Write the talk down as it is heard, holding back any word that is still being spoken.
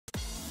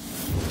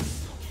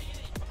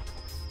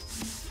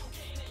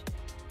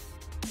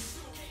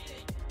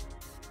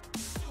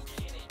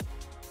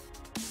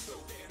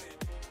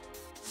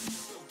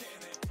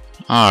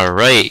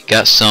Alright,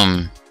 got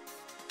some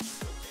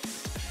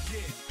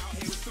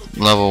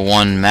level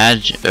 1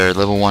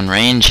 level 1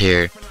 range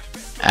here.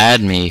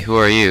 Add me. Who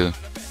are you?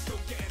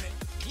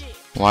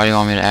 Why do you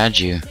want me to add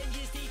you?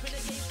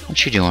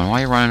 What you doing?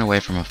 Why are you running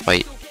away from a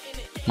fight?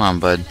 Come on,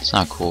 bud. It's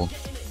not cool.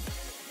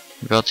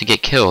 You're about to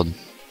get killed.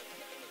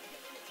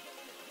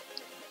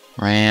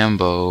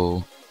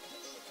 Rambo.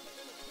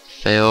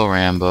 Fail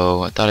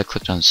Rambo. I thought I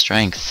clicked on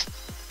strength.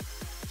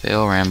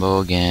 Fail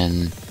Rambo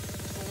again.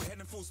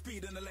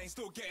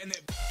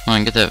 Come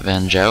on, get that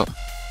Venge out.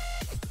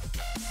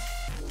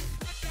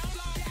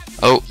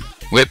 Oh,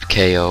 whip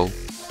KO.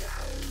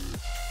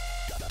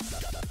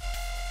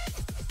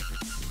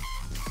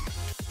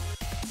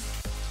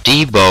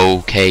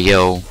 Debo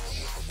KO.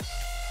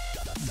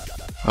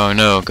 Oh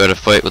no, gotta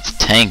fight with the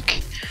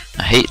tank.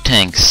 I hate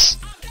tanks.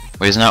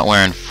 Well, he's not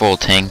wearing full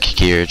tank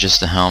gear,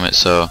 just a helmet,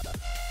 so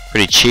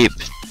pretty cheap.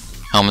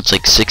 Helmet's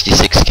like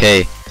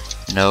 66k.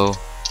 No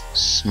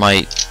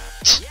smite.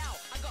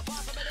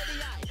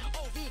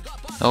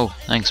 Oh,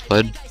 thanks,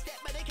 bud.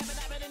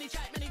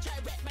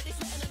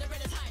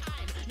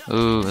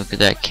 Ooh, look at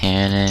that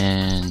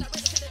cannon.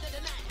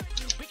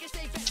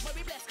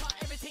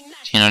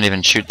 Can you not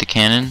even shoot the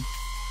cannon?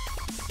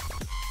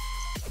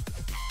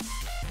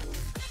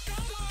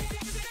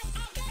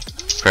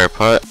 Fair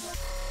putt.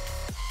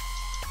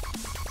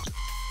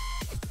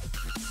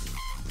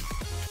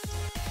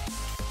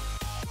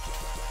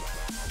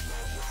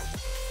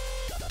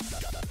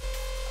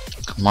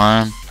 Come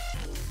on.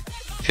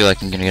 I feel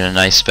like I'm gonna get a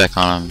nice spec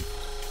on him,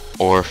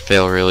 or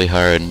fail really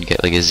hard and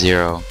get like a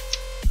 0.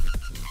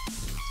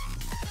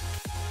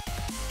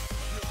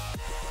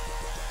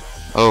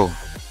 Oh.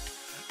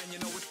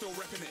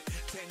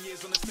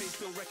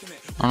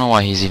 I don't know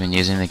why he's even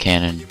using the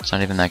cannon. It's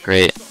not even that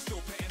great.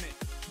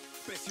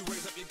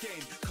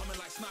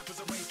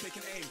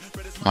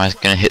 Am I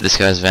gonna hit this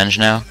guy's Venge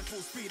now?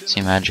 Is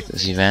he magic?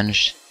 Is he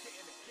Venged?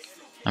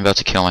 I'm about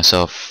to kill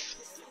myself.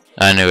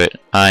 I knew it.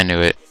 I knew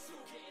it.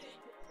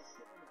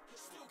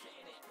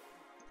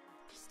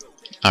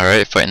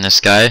 Alright, fighting this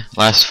guy.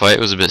 Last fight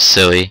was a bit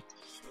silly.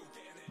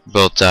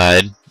 Both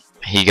died.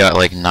 He got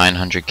like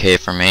 900k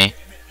from me.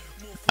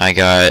 I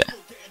got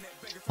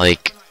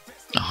like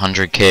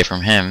 100k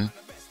from him.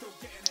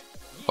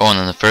 Oh, and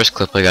then the first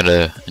clip I got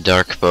a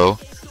dark bow.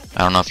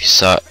 I don't know if you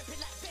saw it.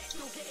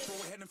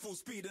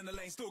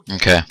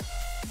 Okay.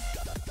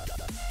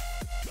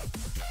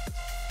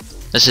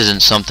 This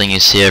isn't something you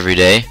see every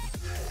day.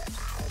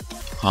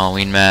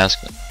 Halloween mask.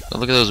 But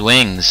look at those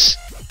wings.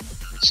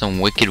 Some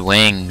wicked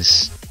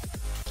wings.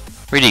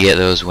 Where'd you get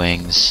those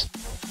wings?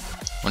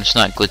 When it's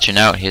not glitching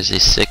out, he has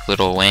these sick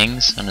little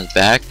wings on his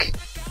back.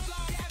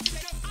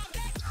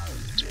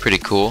 It's pretty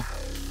cool.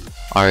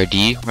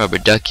 RD, rubber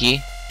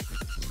ducky.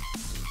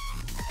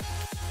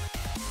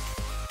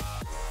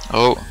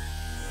 Oh,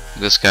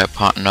 this guy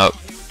potting up.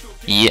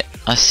 Yeah,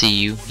 I see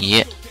you.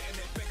 Yeah,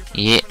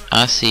 yeah,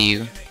 I see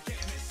you.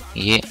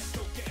 Yeah,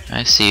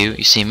 I see you.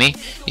 You see me?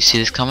 You see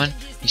this coming?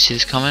 You see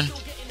this coming?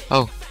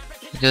 Oh,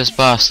 look at this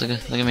boss. Look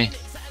at me.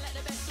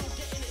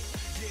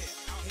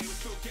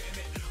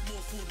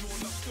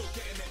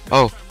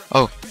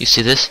 Oh, you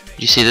see this?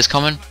 You see this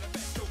coming?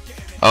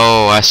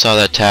 Oh, I saw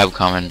that tab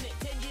coming.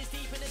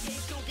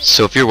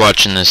 So if you're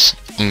watching this,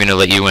 I'm gonna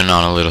let you in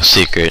on a little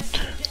secret.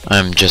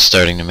 I'm just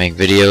starting to make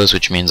videos,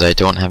 which means I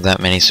don't have that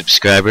many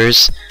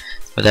subscribers.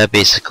 What that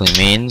basically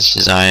means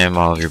is I am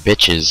all of your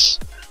bitches.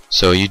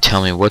 So you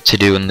tell me what to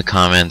do in the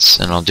comments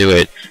and I'll do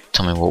it.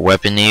 Tell me what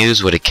weapon to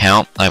use, what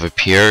account. I have a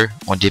pure,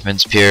 one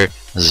defense pure,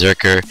 a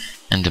Zerker,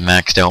 and a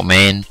maxed out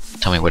main.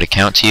 Tell me what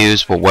account to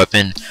use, what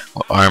weapon,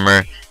 what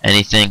armor,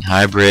 anything,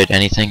 hybrid,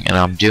 anything, and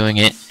I'm doing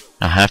it.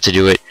 I have to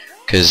do it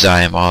because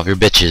I am all of your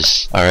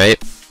bitches.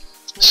 Alright?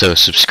 So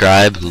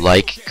subscribe,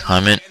 like,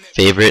 comment,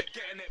 favorite,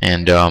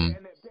 and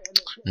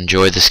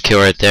enjoy this kill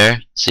right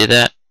there. See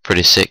that?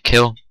 Pretty sick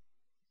kill.